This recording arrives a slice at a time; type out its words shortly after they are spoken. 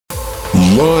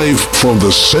Live from the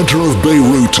center of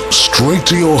Beirut, straight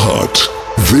to your heart.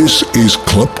 This is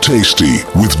Club Tasty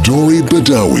with Dori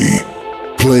Badawi,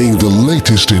 playing the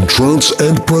latest in trance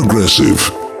and progressive.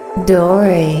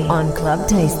 Dori on Club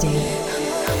Tasty.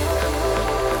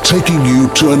 Taking you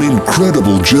to an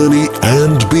incredible journey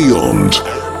and beyond.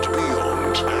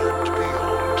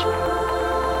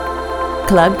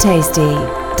 Club Tasty.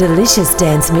 Delicious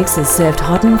dance mixes served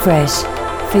hot and fresh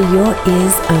for your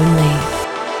ears only.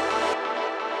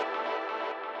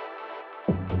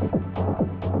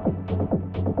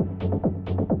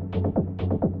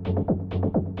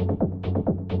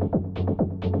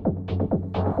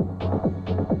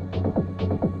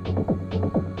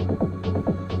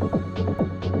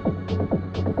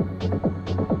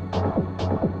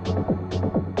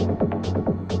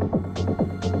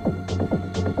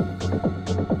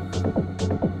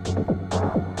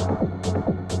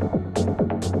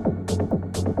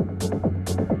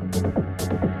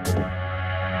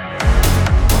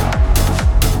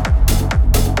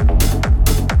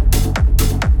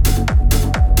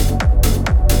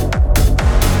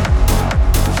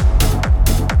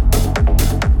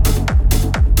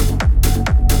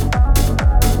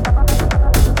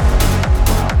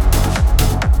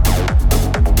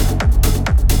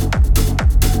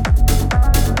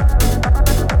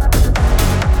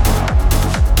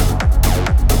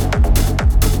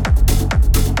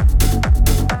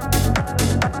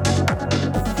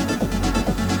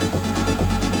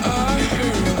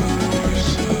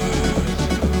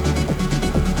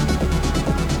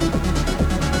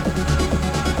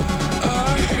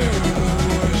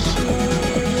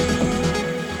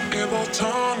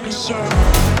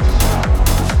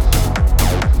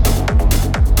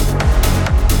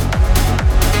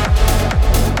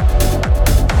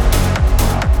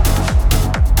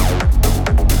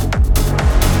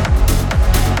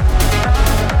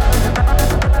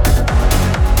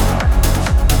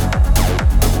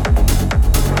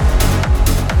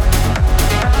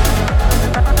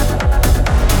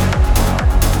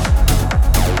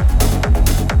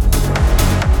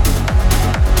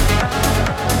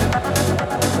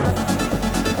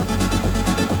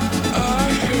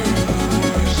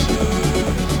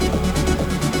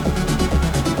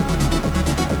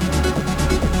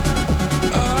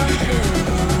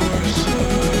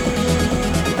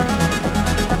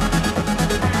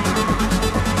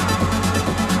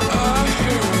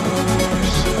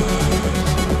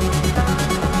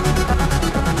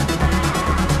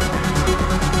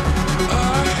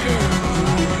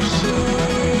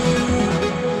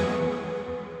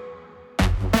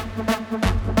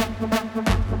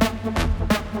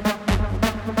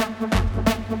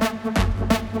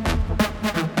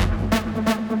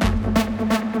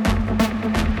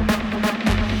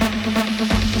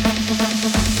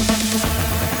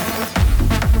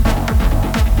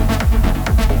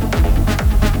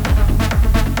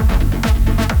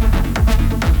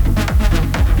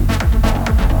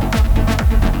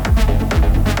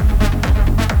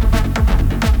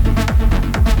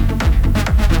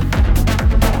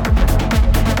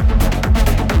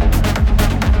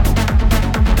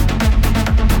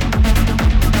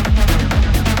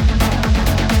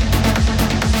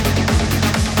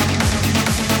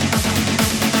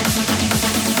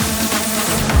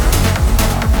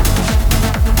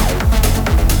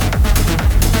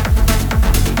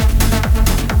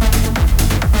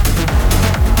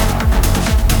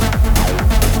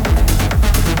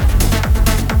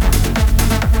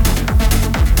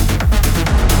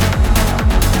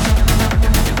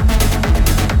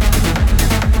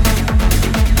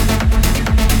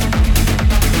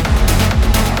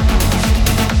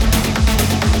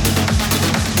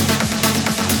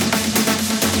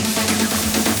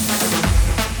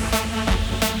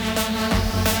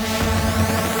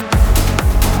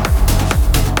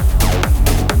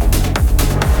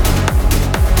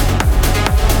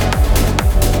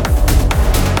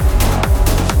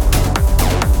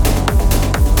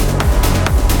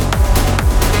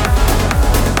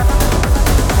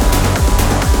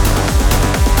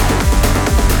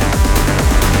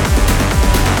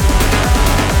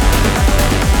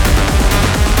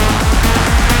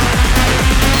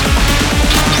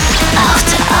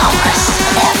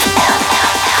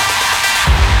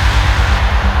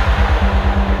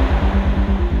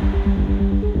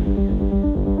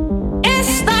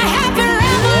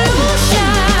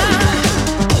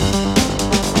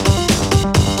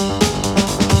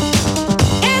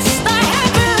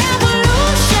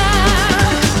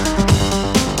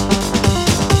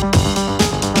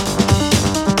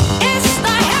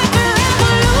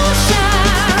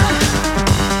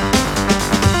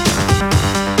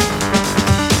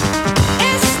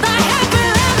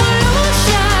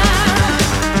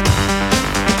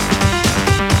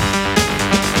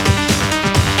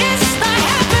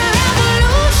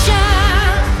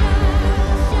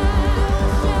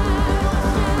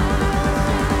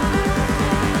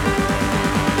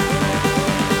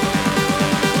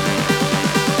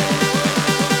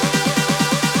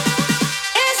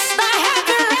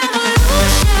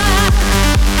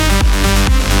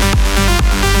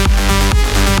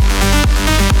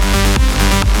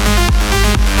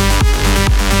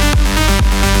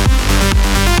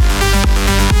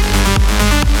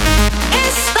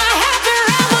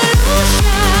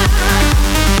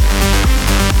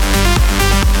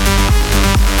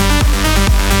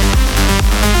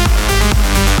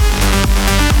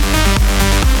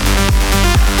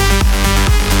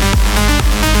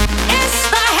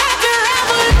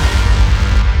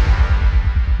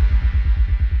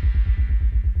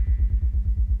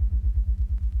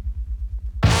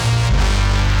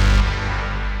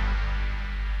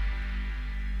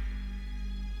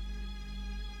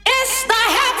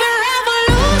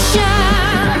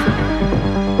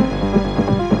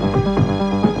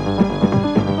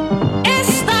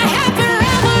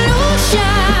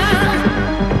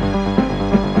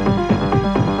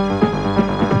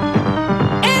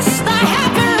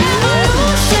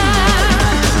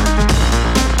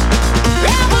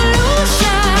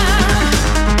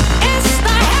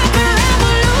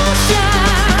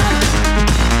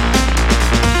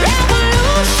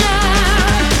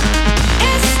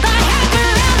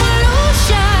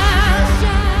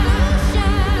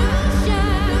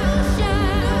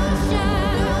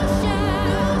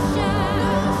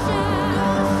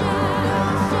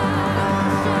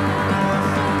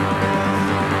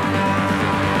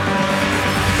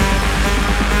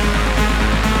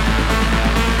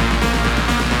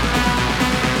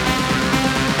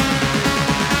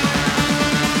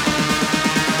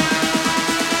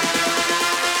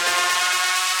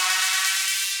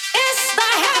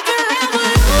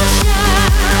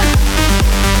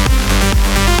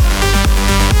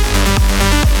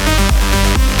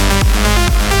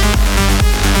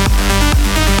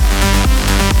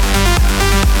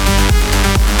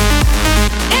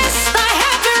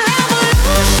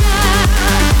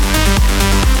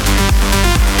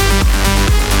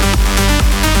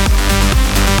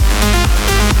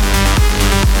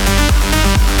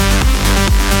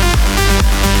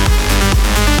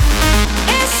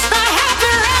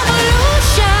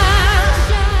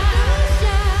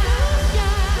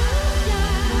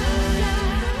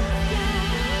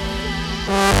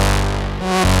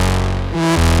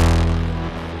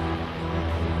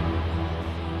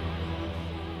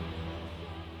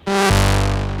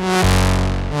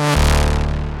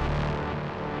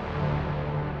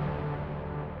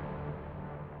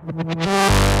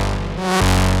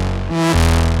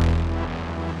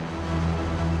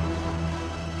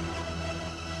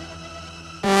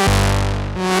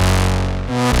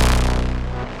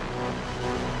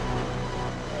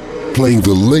 playing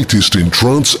the latest in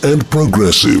trance and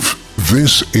progressive.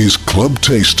 This is Club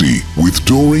Tasty with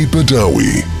Dori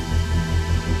Badawi.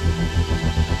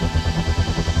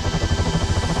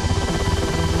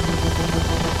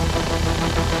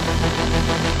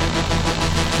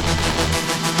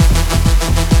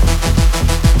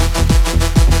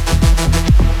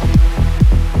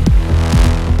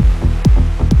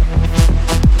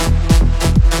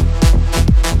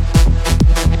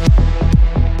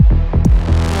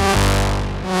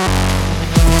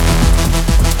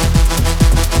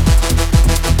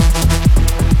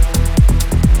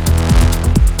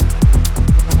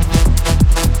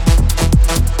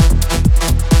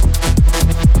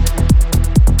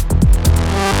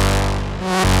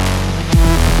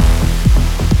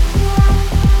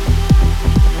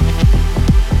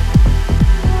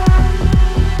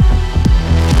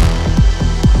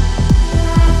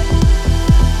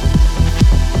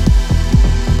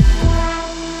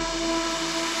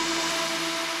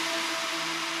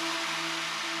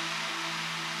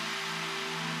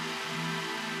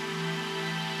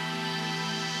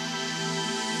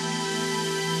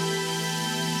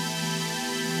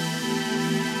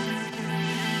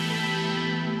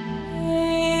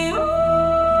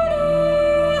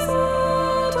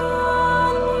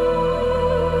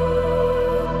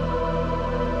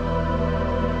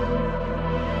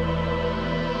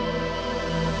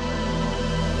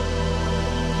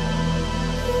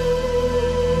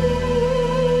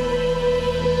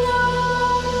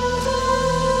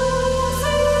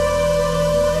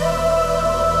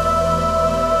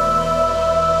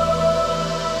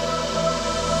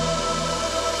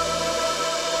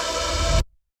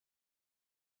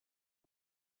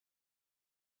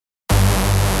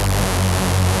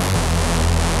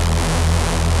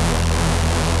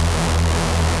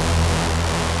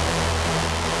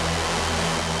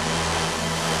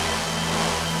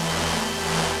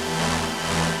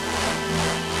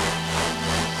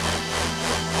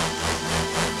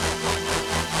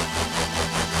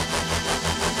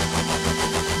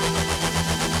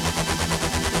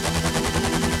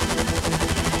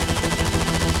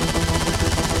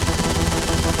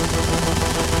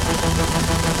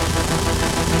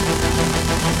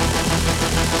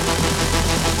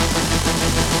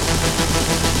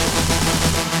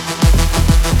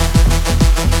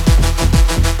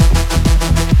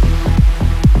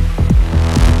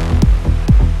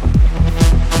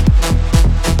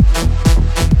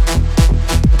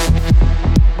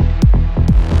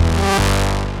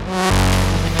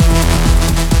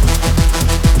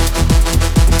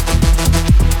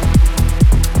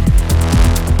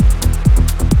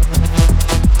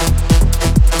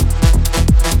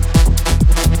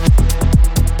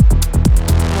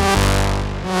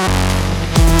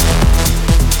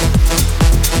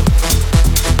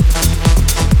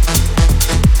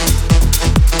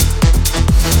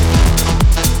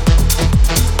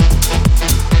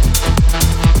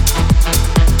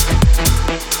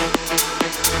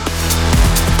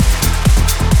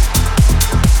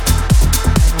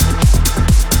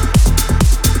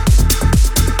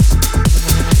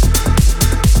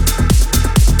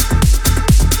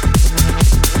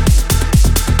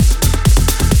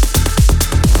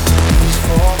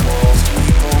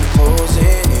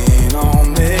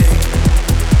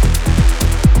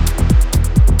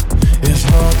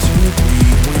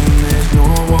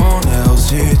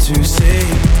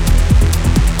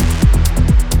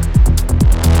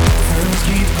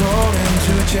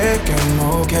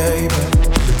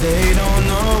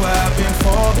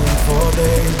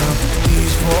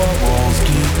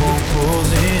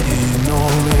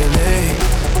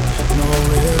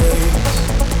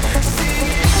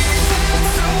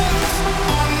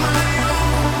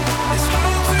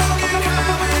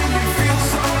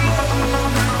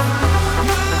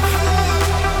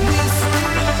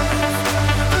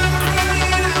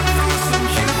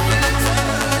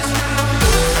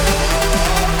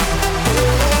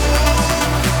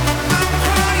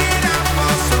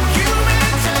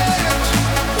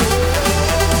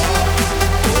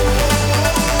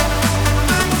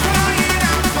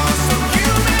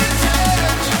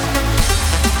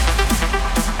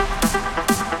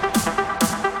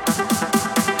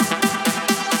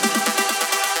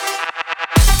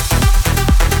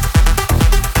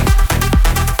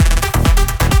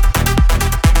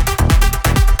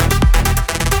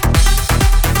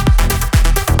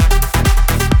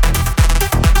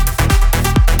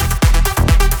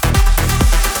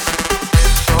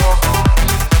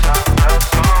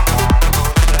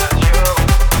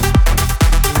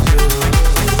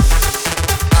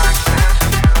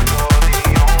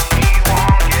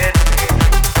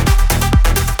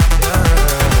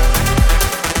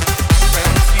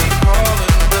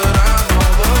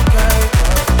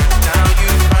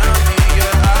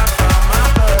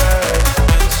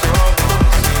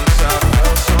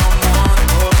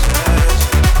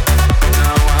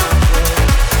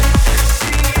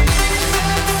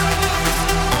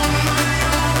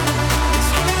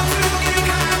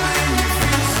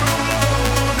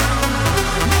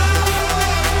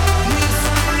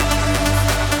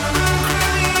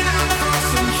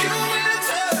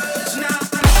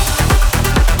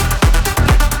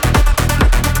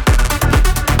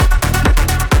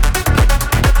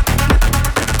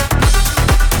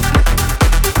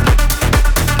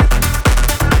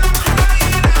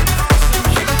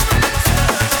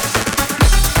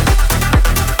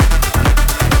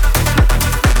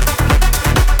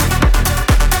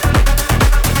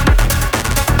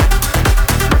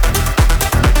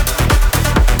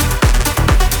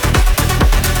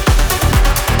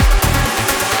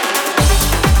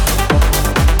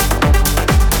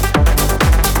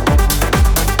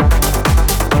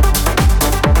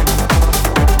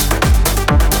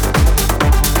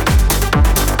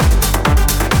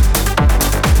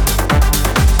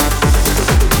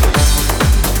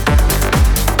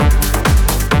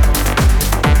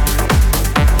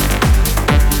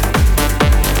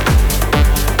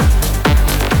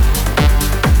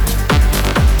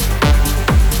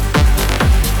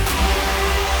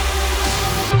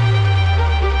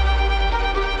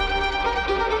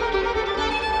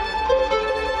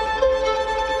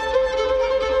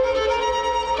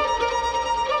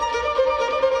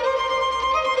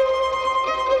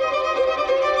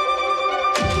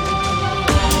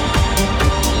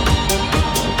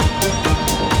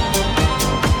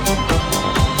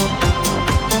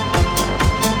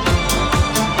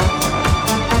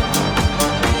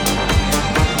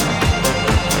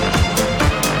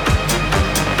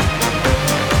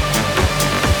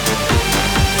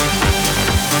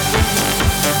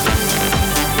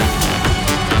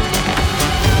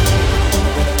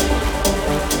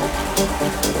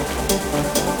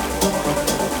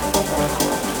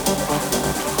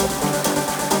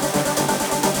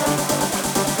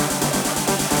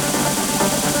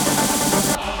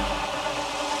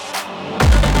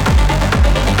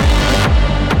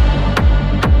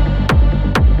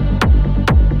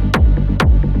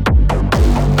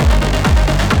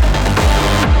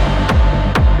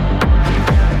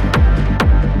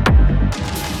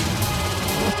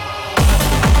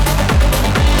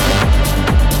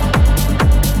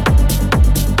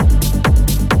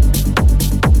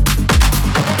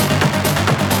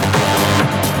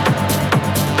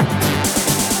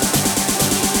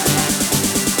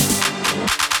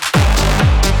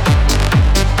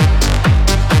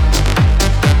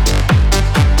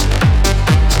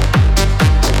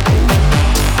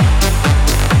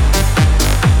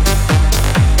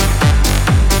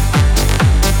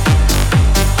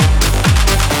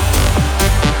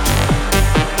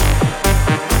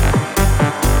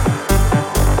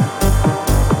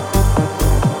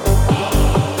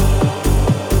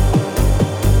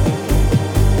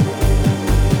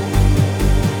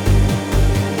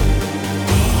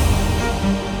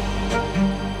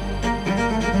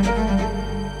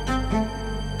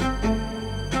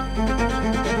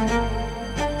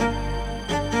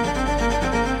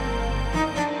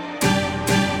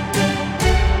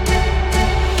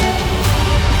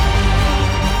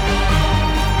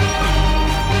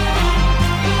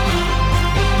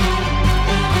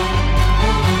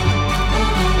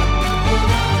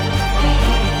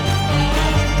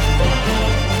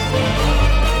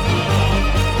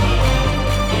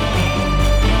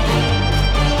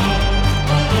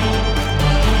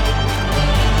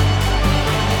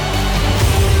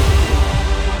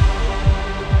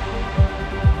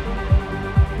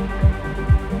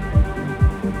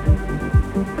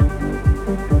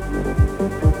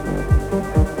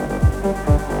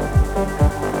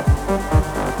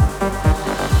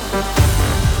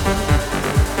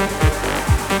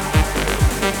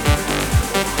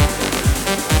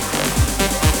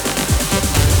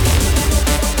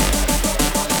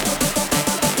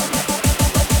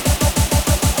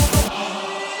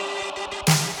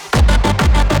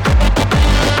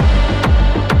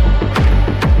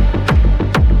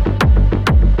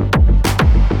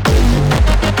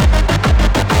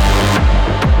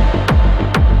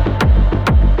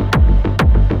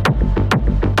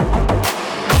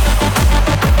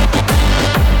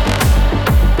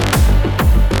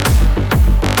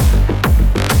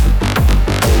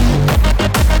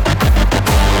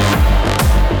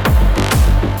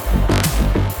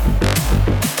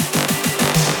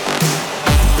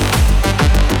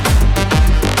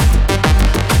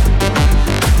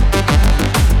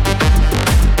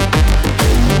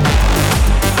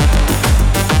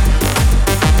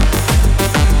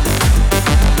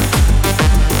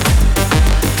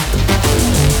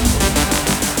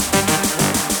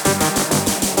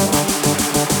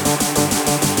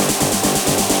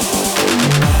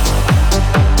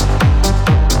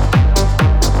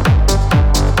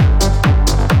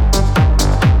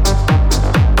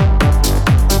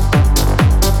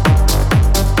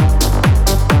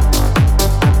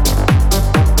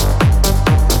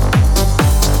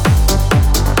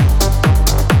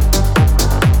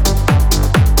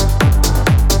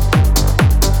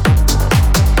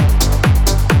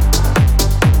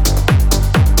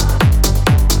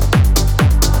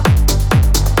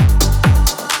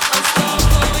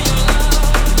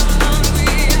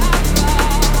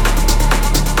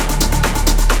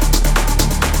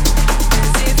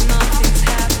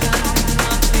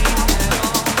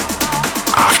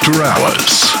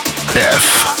 Buzz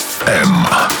FM.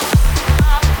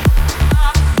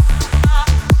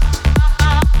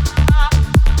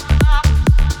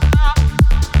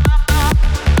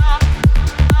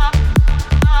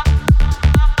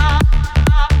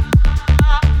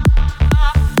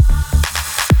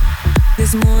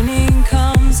 This morning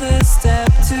comes a step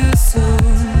too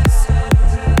soon.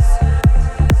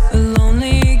 A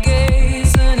lonely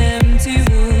gaze, an empty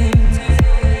room.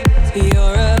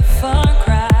 You're a far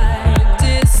cry, a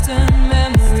distant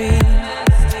memory.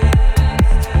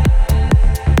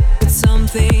 But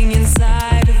something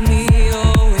inside of me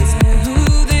always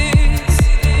knew this.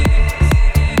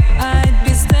 I'd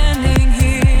be standing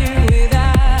here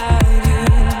without you,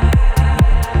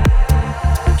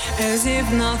 as if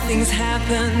nothing's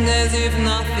happened, as if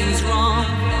nothing's wrong.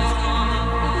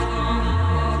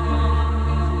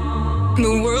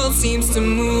 The world seems to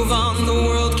move on, the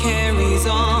world carries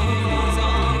on.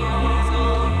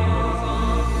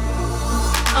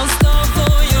 I'll stop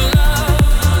for your love,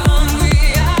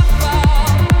 hungry I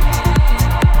fall.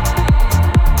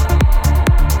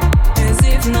 As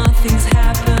if nothing's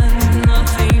happened,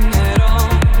 nothing at all.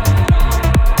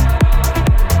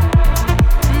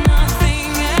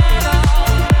 Nothing at all.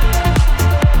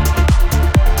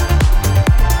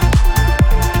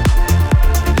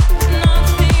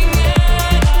 Nothing at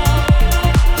all.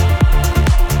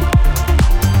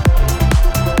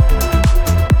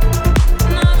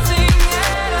 Nothing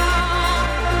at all.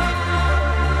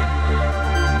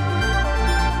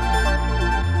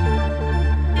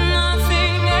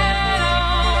 Nothing at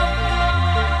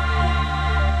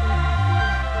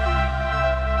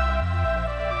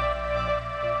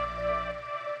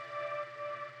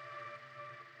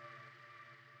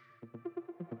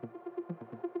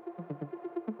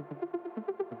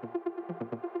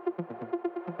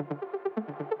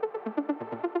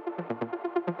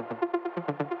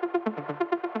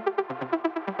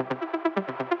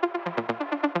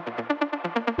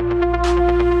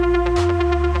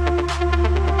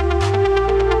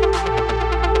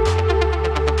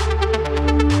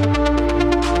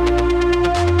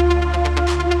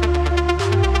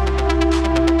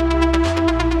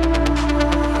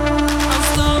I'll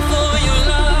stop for your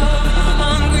love,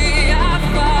 hungry I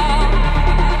fall.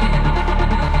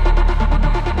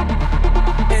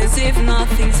 As if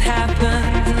nothing's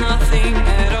happened, nothing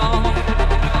at all.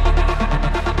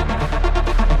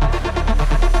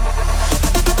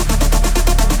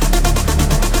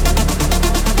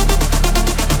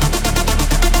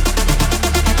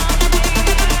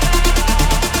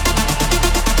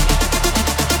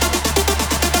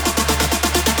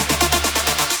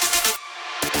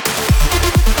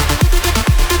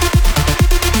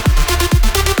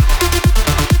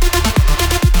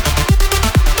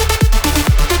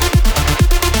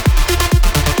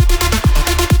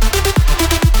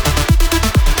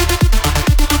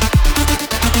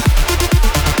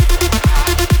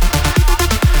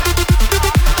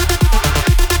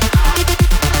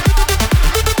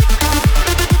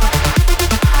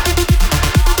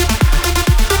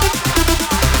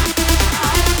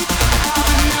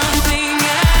 Nothing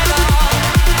at all.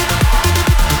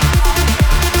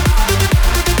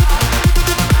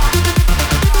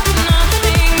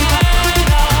 Nothing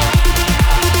at all.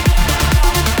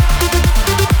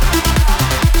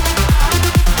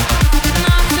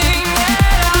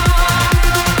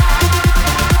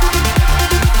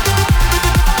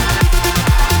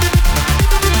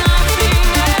 Nothing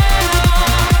at all.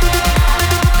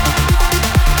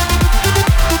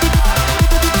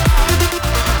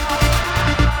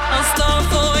 I'll stop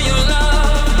for your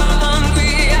love,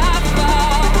 hungry I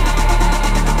fall.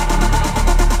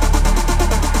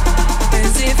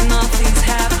 As if nothing's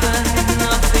happened,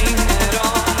 nothing at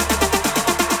all.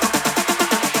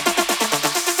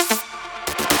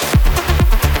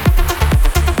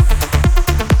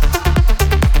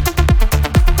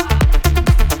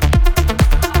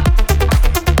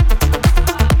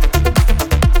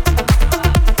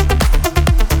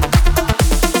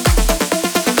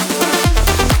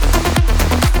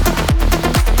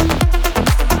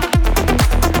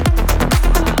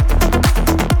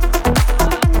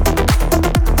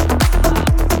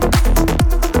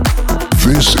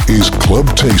 This is Club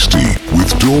Tasty with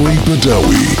Dori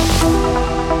Badawi.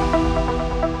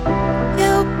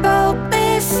 You broke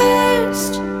me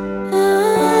first.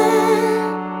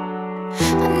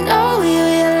 I know you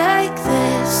like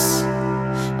this.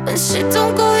 When shit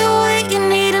don't go your way, you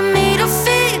needed me to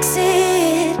fix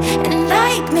it. And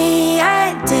like me,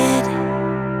 I did.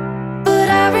 But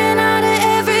I ran out of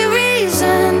every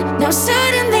reason. Now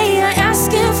suddenly you're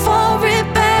asking for it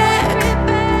back.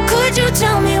 Could you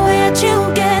tell me where'd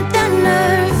you get the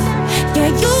nerve?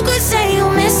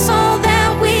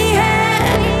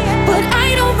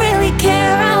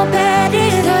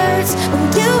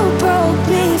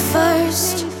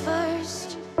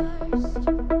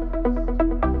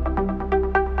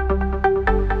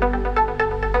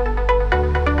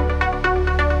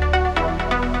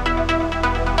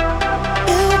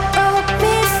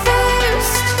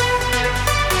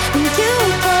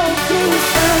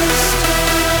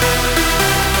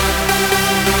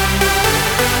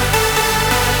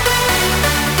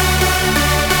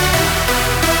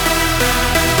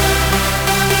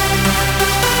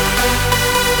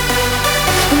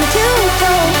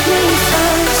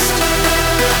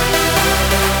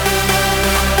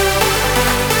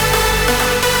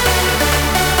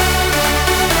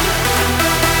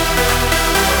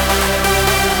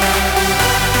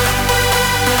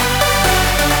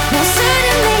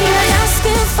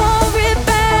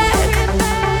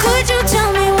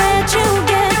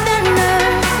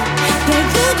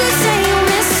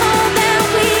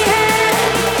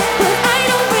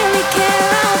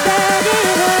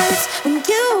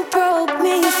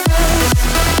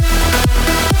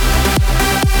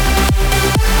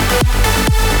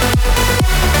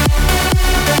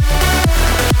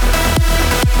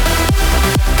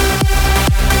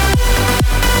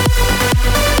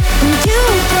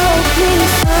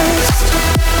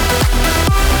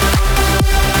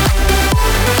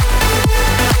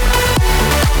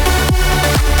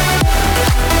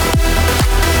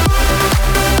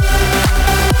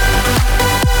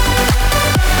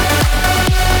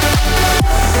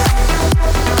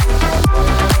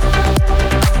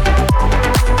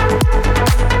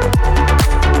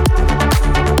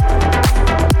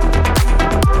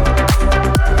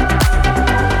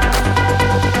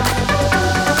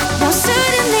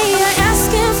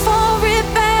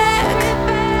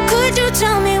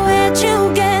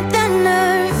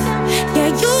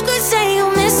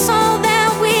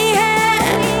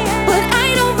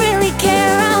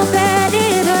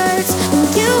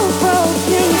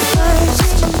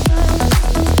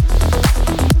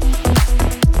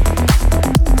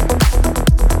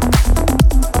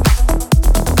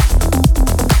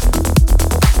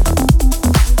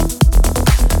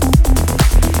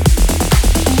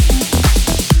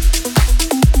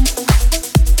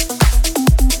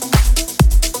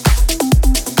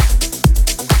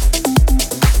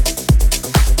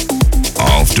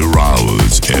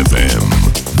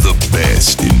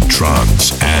 best in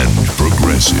trance and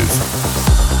progressive.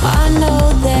 I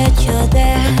know that you're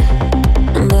there,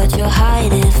 but you're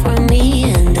hiding from me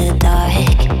in the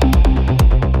dark.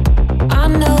 I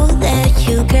know that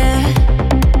you care,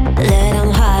 that I'm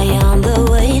high on the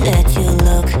way that you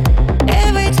look.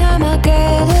 Every time I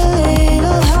get a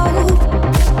little hope,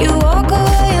 you walk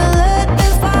away and let the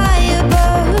fire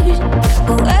burn.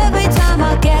 Oh, every time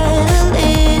I get a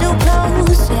little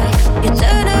closer, you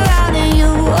turn around and you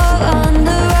are on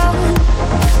the run.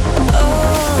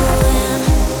 Oh, and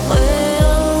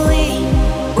will we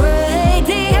break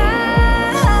the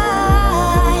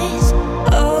ice?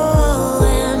 Oh,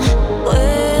 and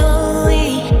will we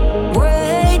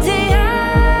break the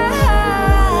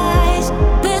ice?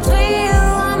 Between you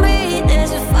and me,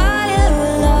 there's a fire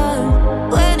alarm.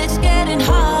 When it's getting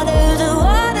harder, the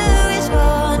water is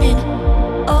running.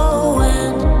 Oh,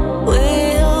 and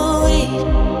will we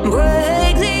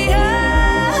break the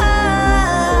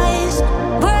ice?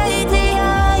 Break the ice. Break the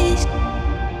ice.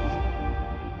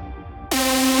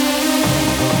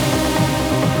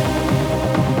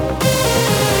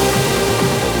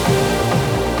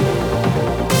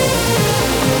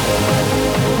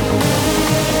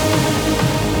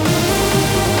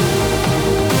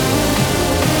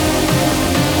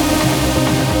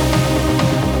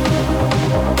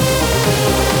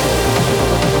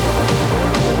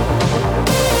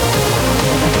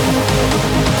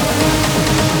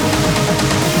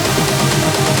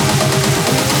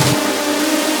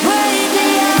 Break the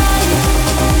ice.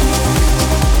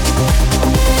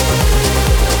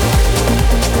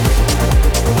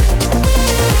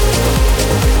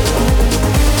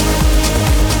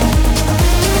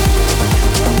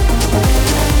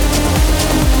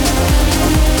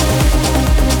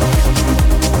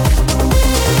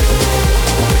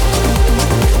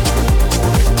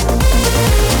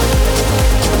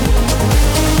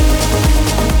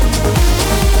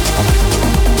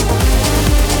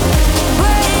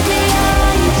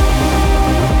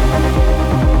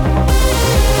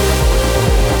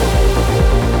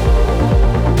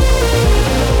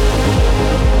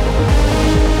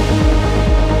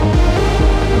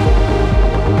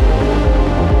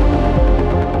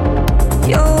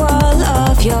 You're all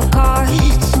of your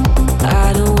cards.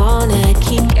 I don't wanna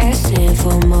keep asking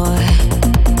for more.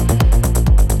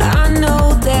 I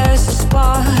know there's a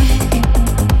spark,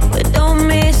 but don't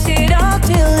miss it all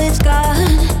till it's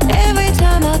gone. Every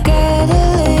time I get a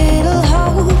little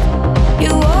hope,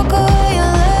 you walk away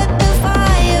and let the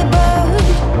fire burn.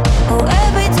 Oh,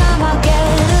 every time I get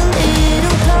a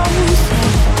little closer,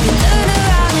 you turn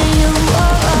around and you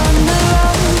are on the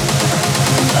run.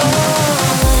 Oh,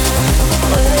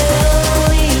 will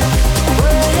we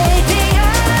break the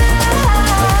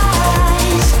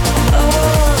ice? Oh,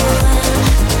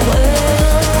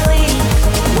 will we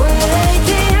break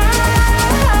the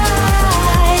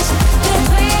ice?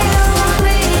 Between you and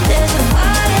me, there's a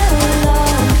fire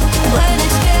alarm. When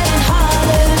it's getting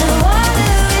harder, the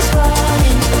water is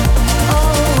running.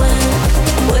 Oh, and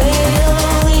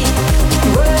will we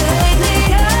break the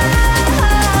ice?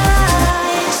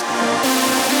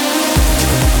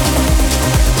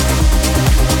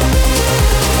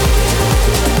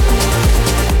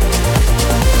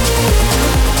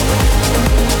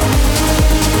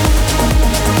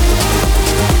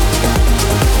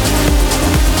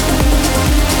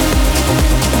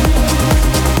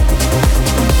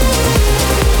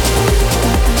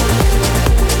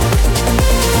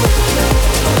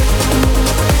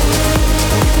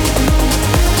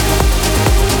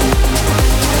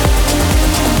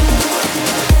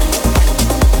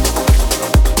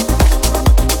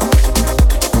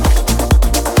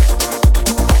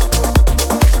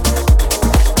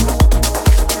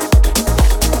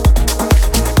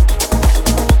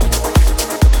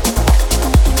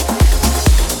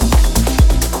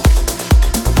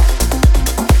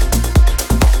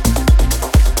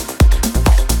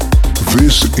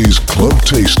 This is Club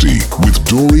Tasty with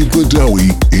Dori Badawi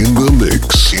in the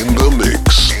mix. In the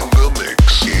mix. In the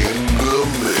mix. In the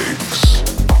mix.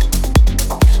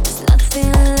 There's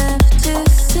nothing left to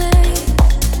say,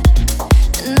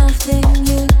 nothing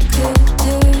you could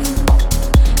do.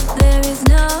 There is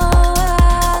no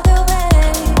other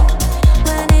way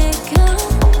when it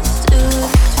comes to the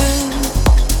truth.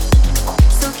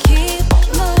 So keep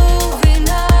moving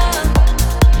on.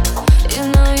 You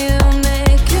know you'll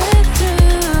make it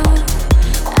through.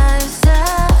 As I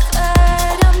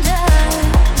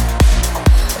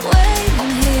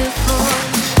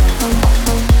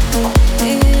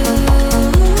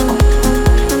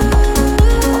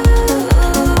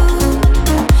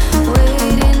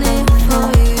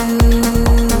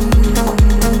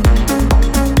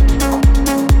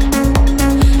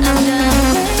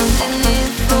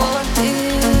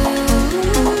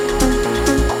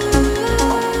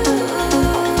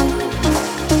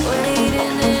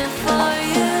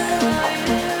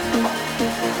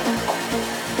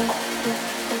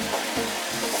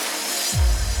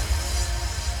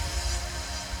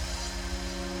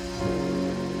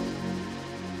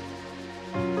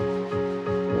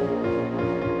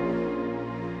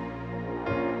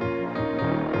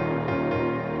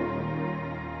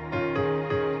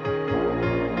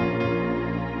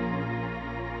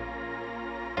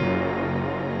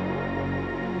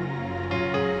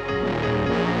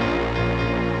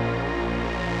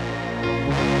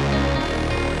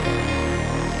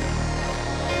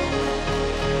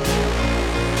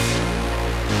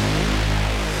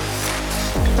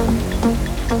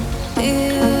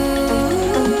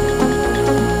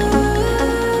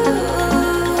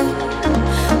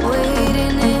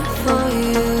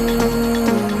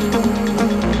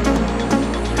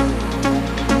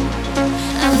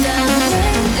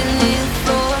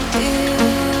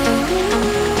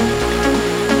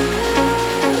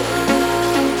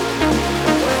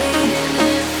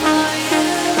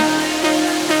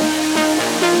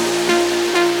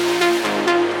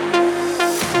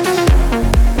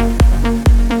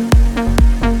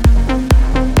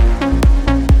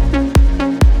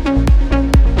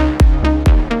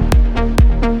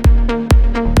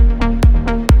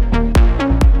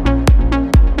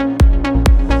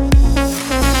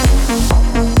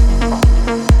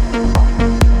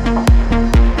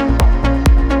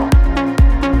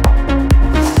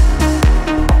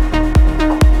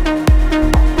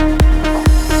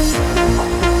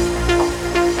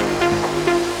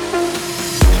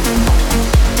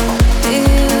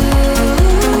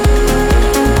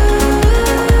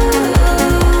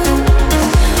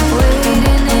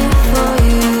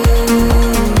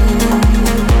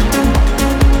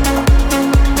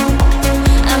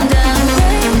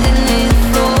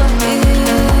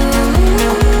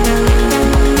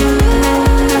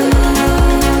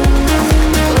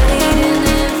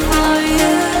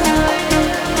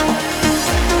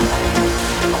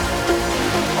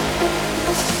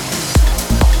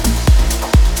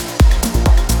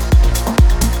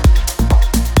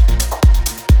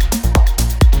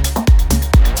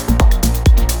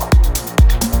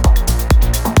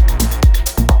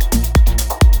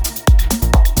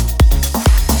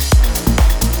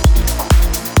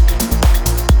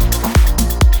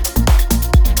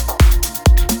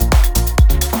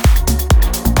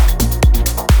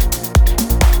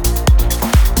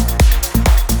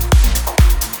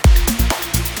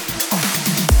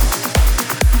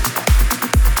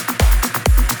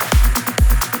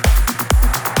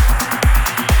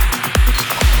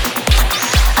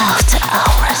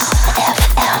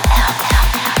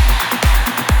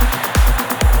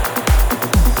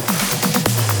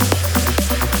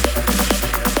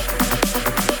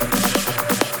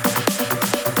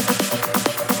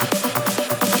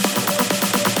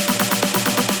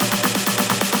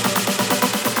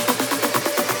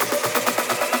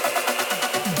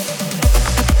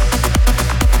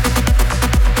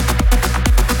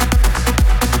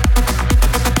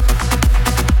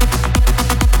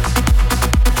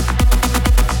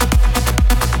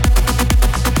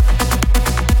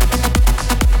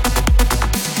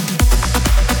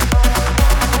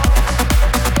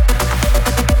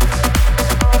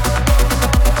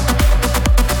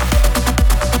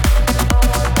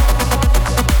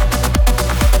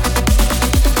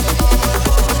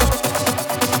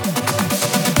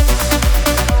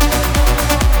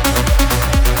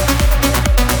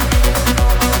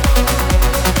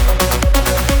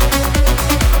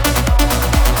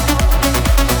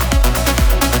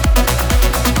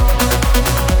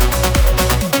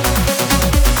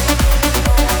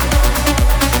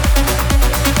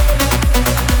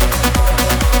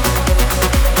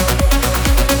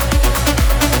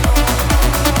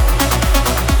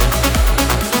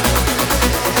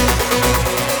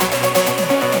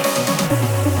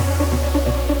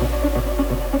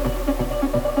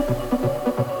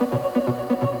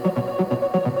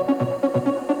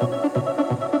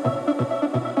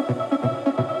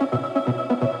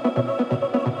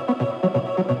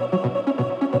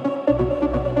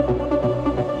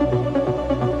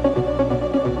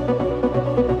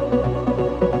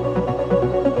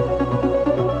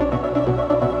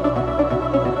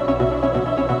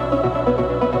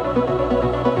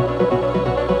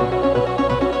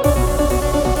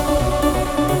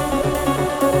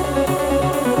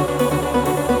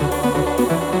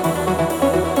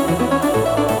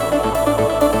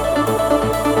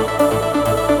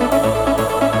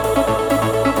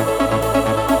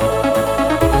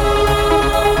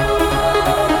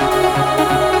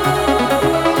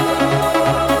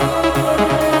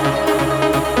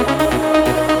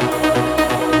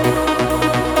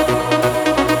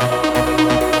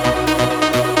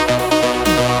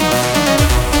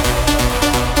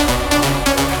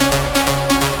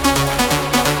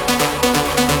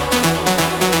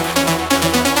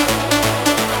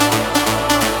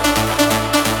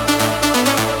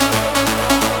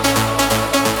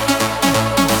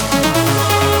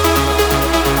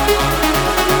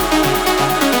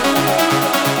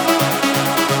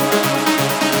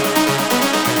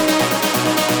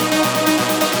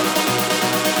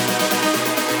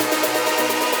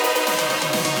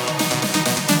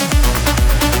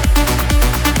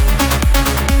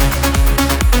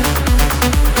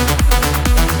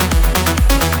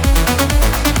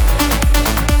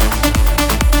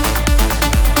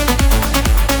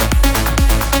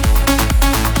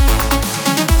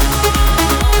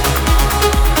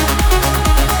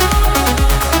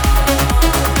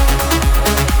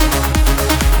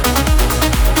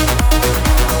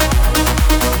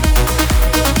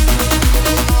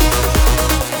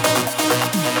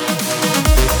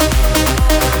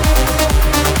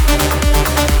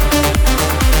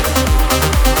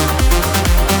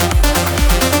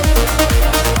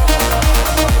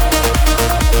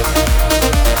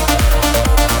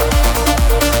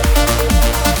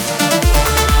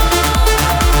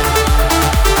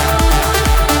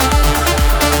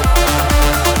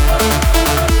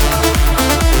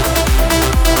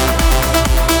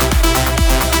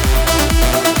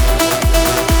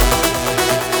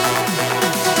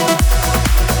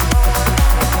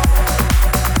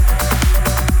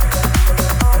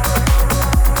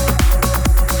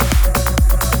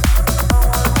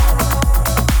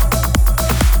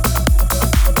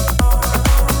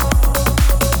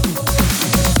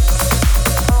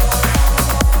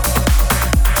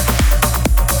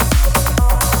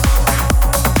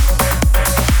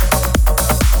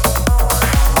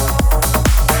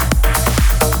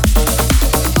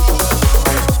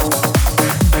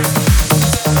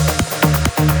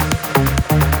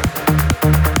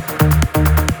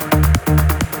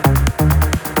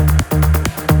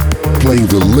playing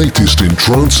the latest in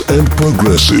trance and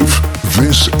progressive.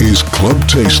 This is Club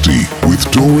Tasty with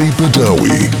Dori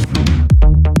Badawi.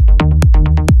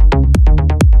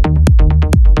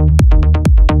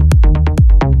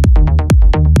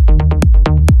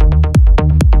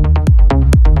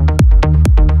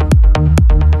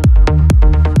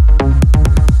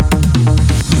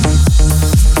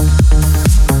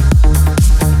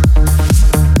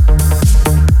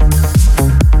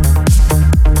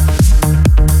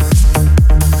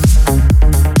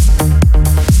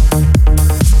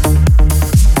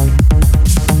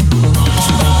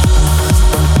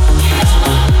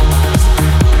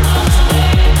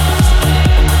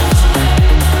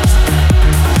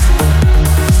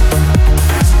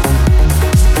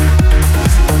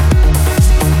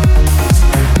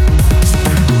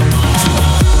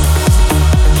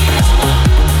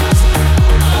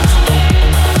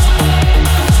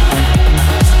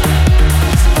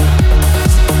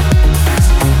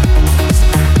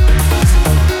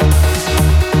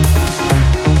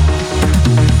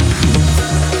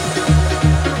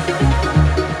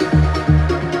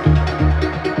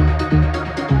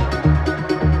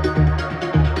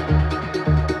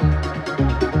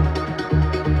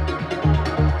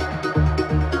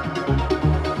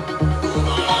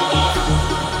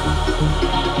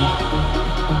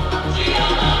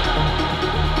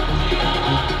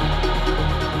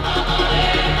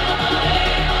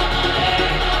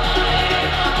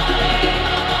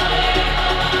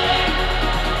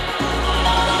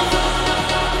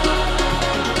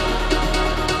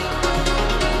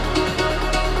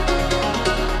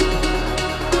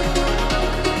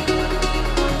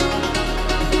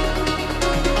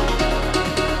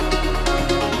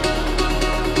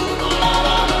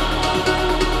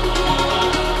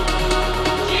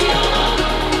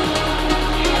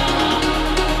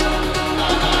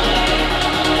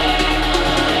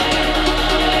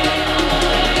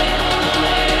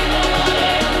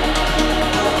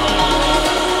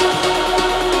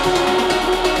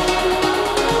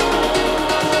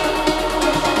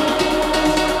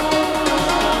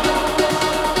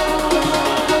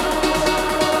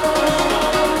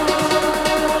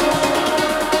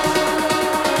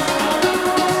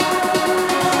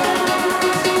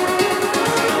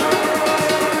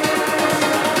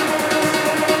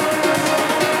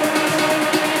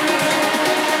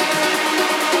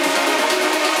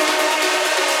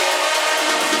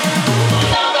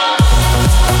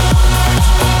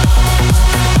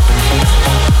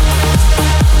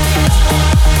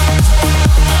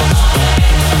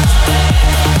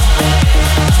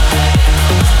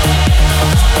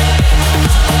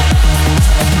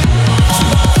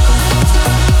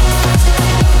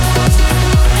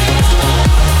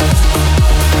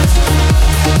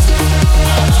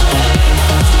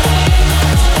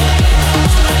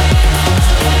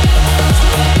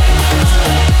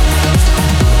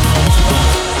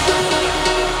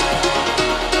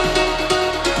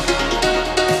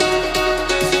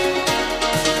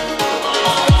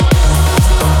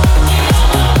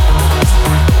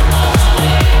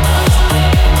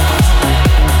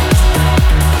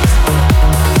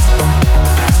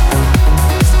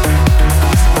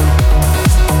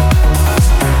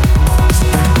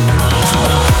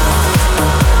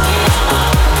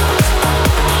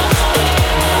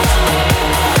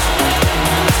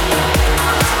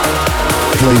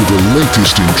 Playing the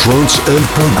latest in trance and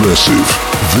progressive.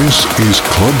 This is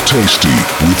Club Tasty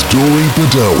with Dori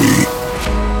Badawi.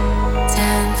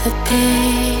 Turn the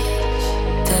page,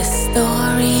 the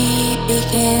story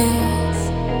begins.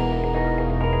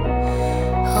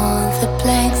 On the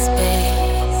blank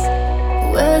space,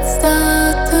 words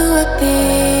start to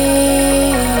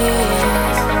appear.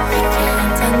 I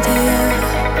can't undo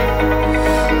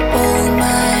all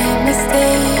my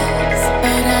mistakes,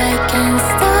 but I can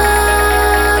start.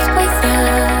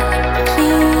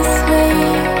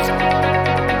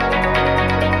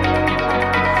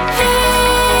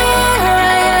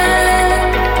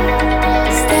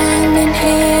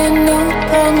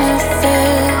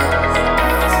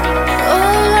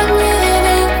 All I'm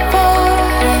living for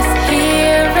is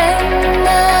here and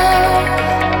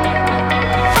now.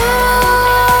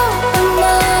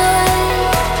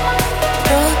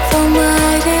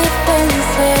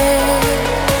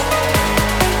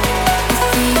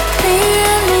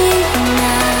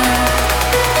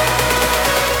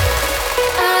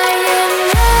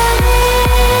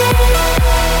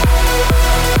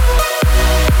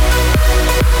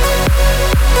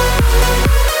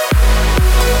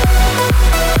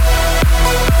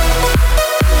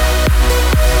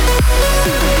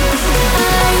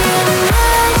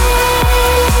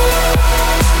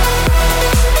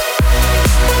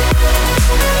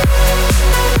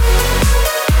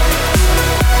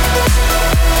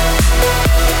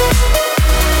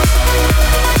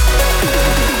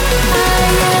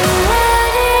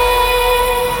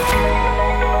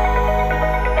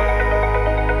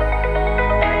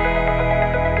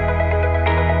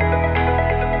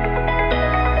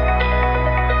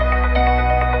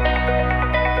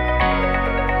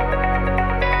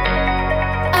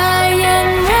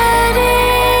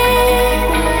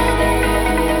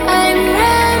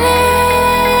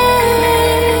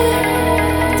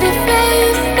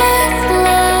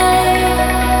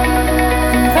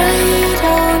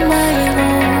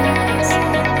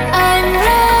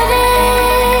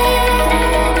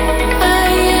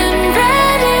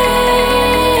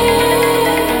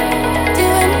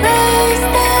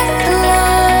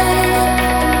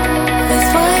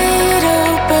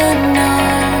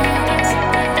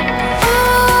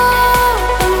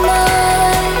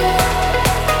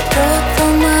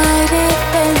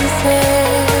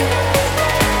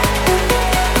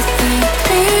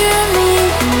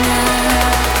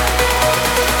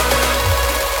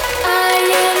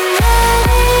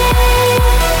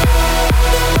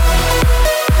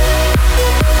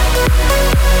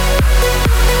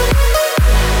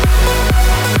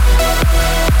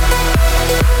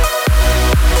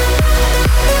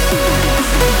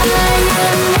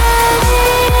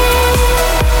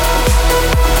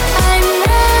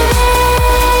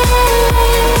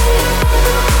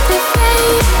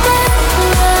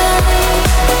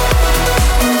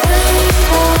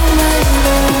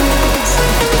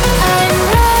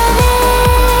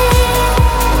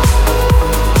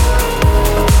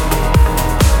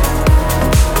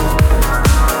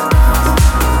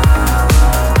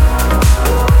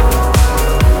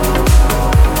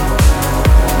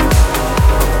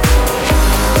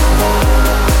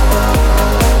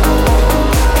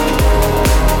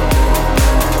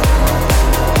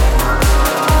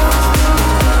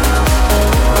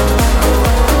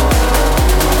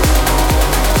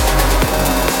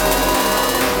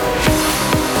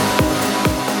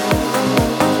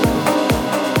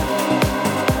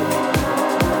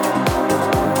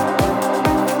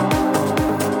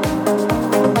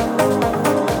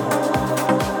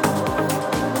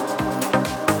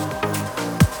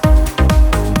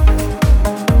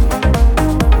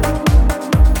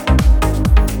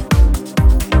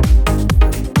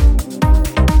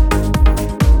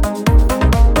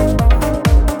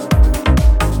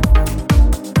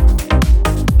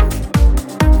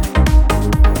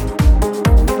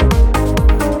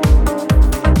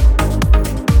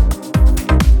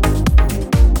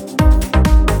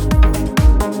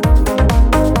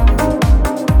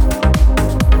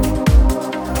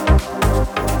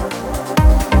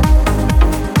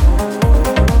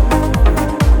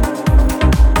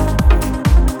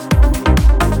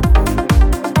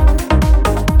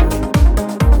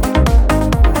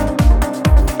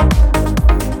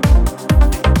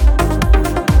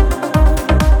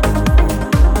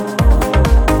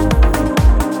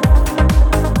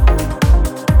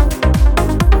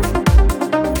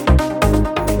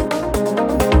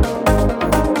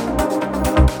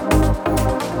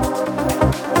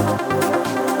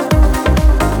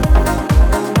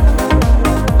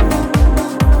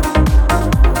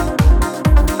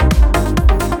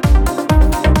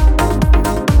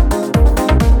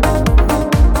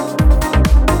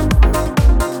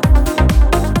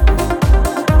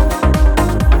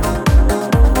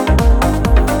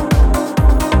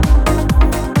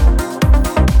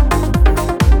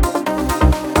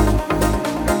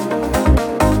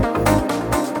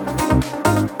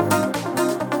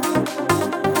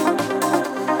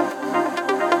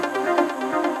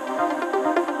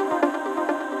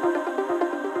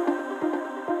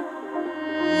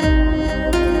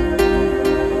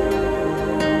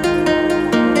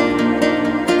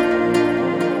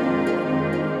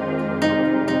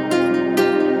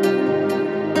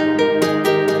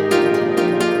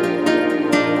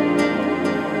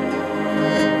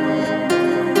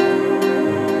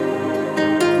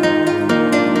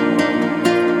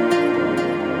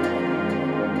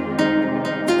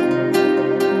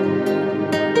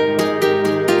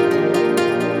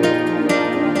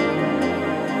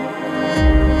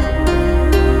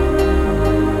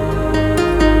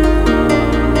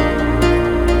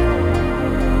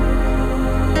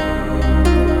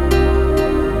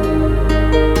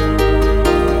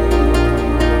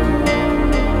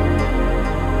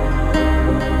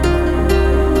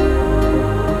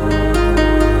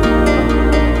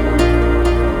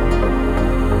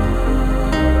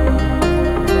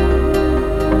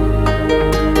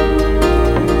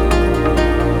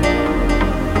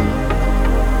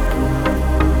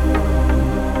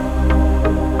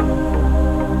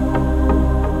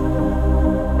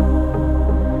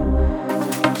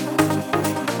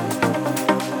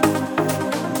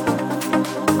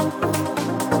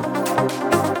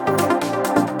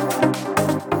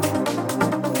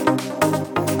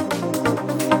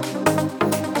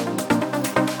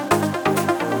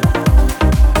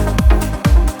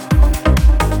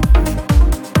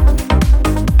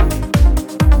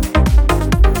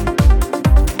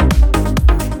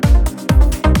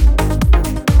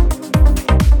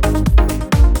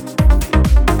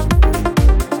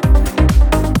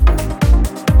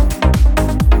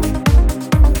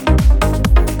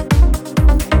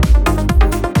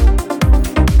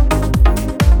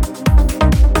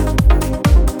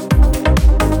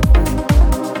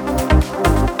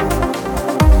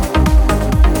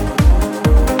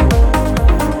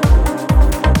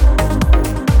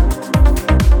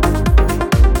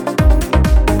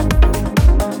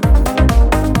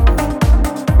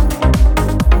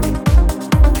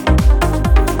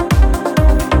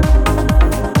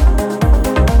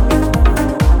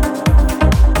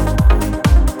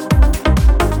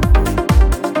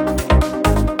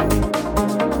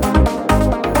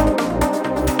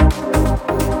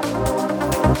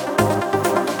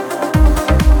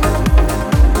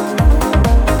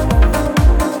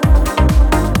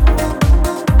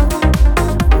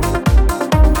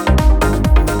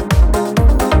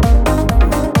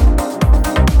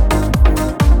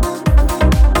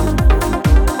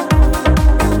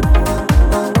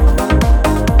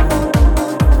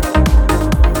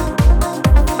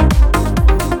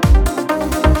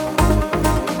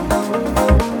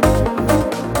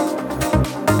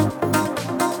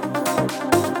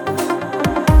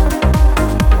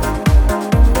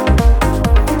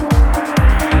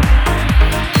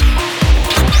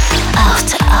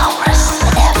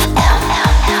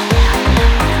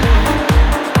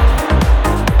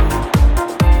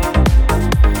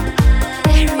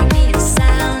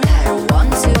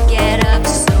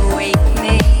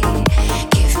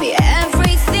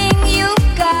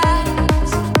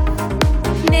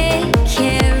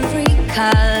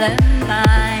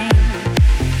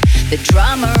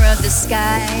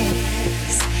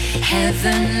 skies,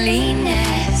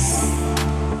 heavenliness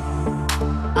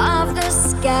of the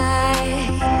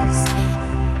skies,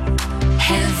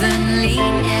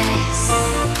 heavenliness.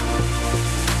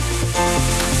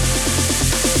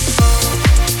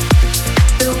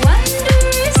 The wonder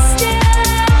is still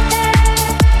there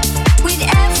with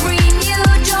every new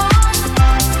dawn.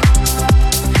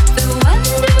 The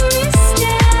wonder is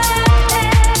still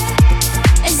there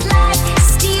as light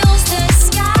steals the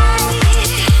sky.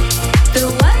 The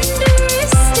wonder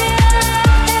is still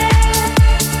there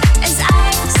as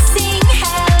I sing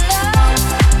hello.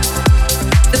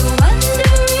 The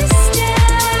wonder is still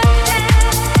there.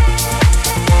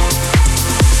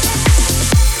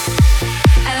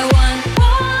 I want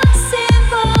one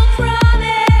simple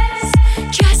promise,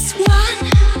 just one.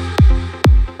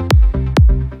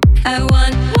 I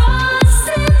want one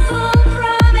simple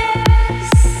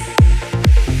promise.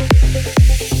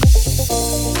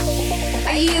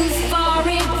 A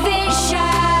euphoric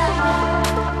vision,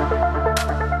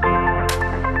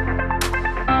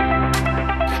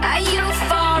 a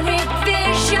euphoric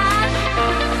vision.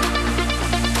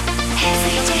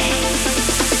 Every day,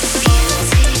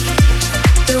 beauty.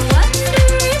 The wonder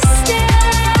is still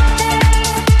there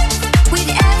with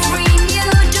every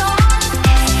new dawn.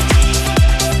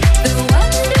 The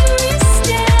wonder is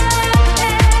still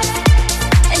there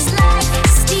as light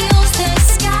steals the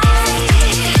sky.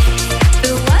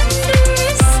 The wonder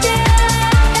is still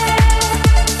there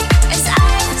as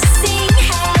I sing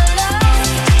hello.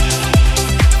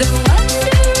 The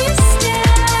wonder is still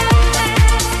there.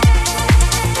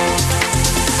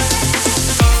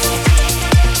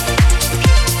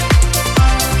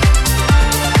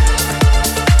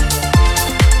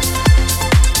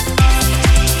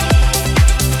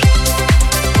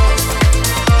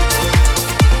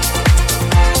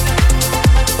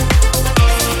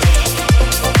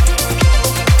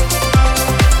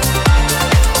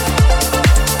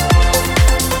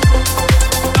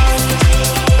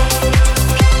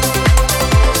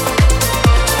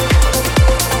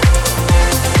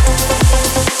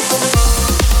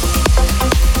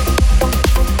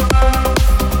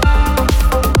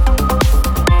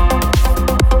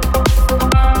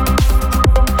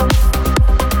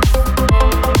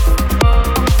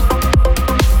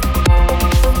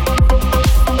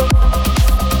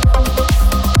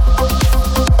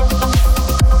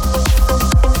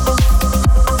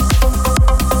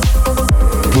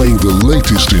 Playing the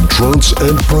latest in trance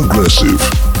and progressive.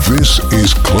 This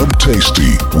is Club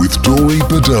Tasty with Dori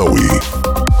Badawi.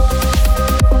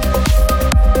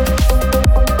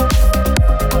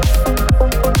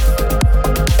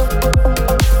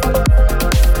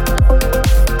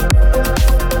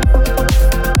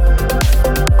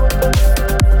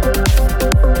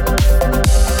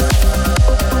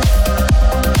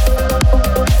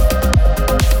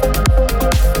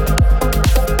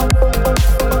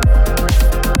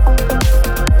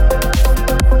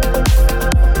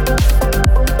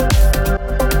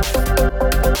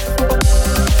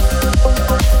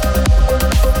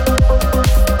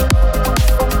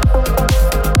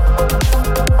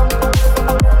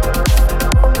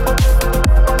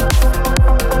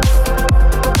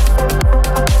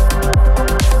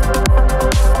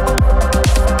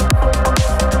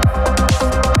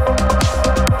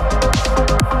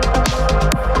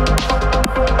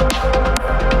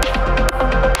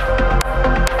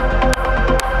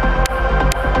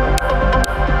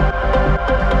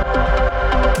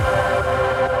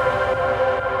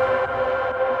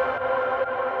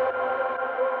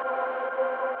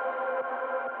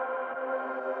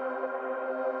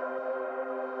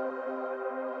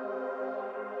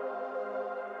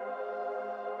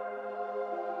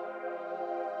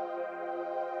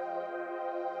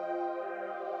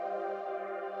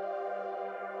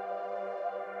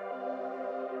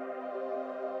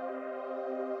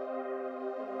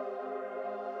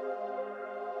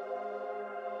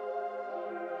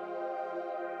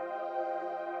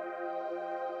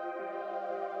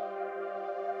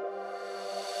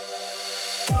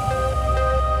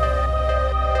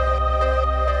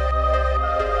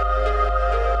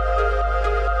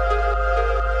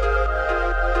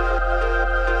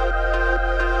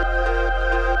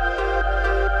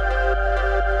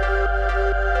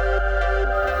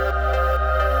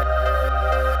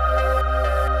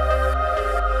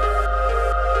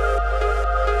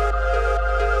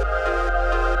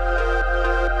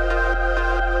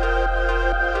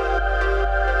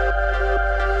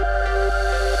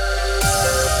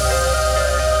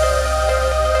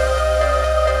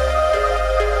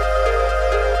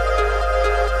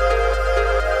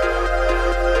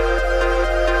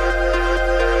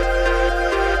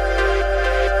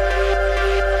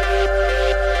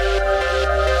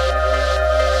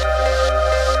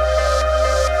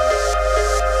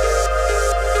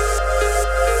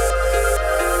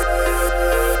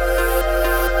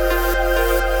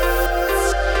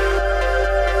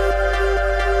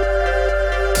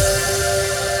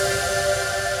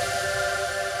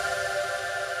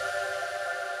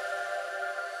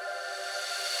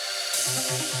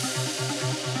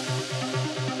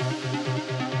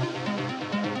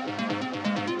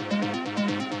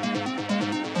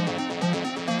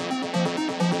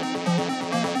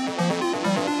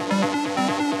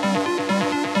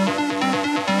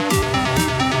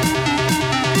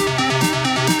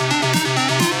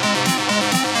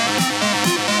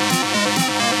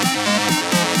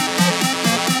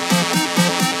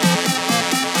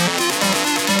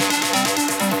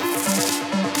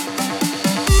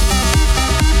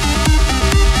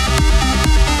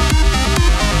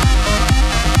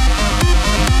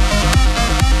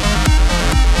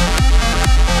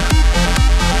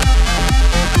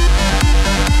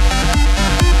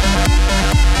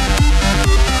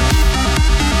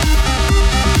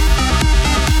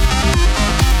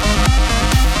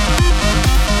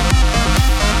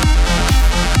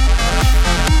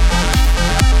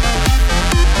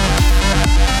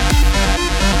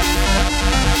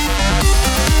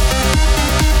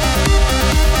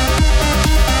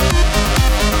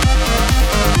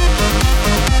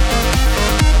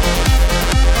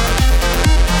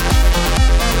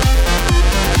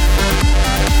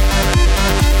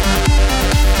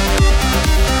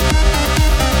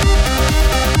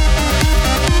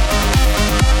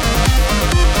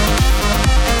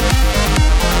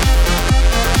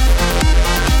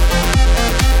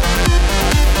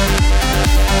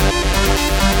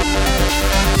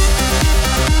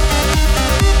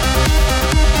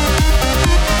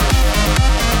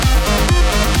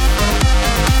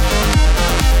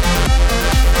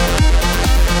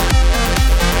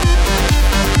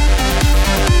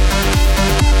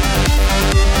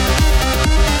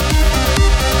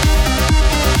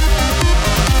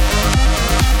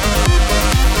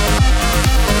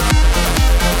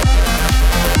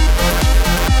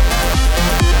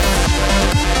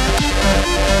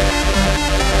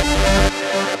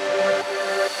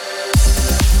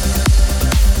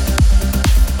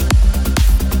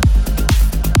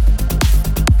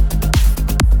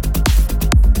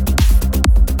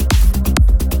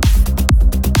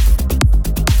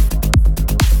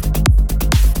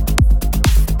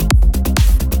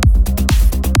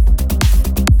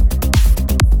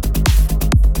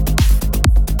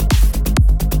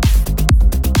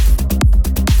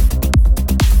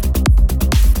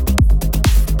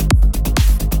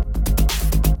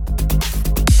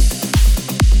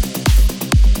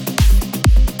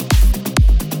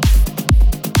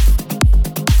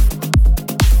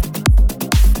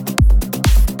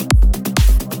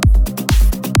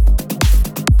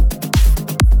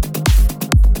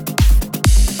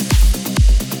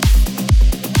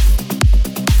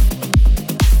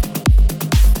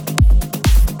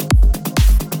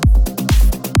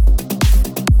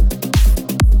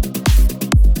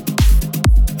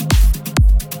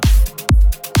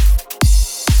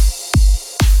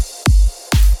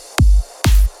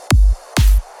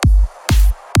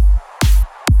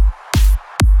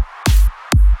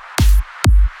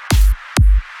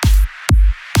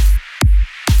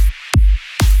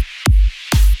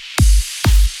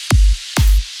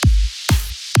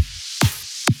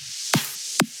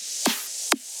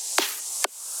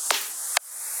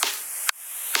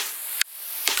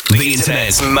 The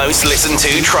internet's most listened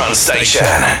to trance station.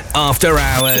 After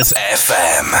Hours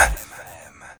FM.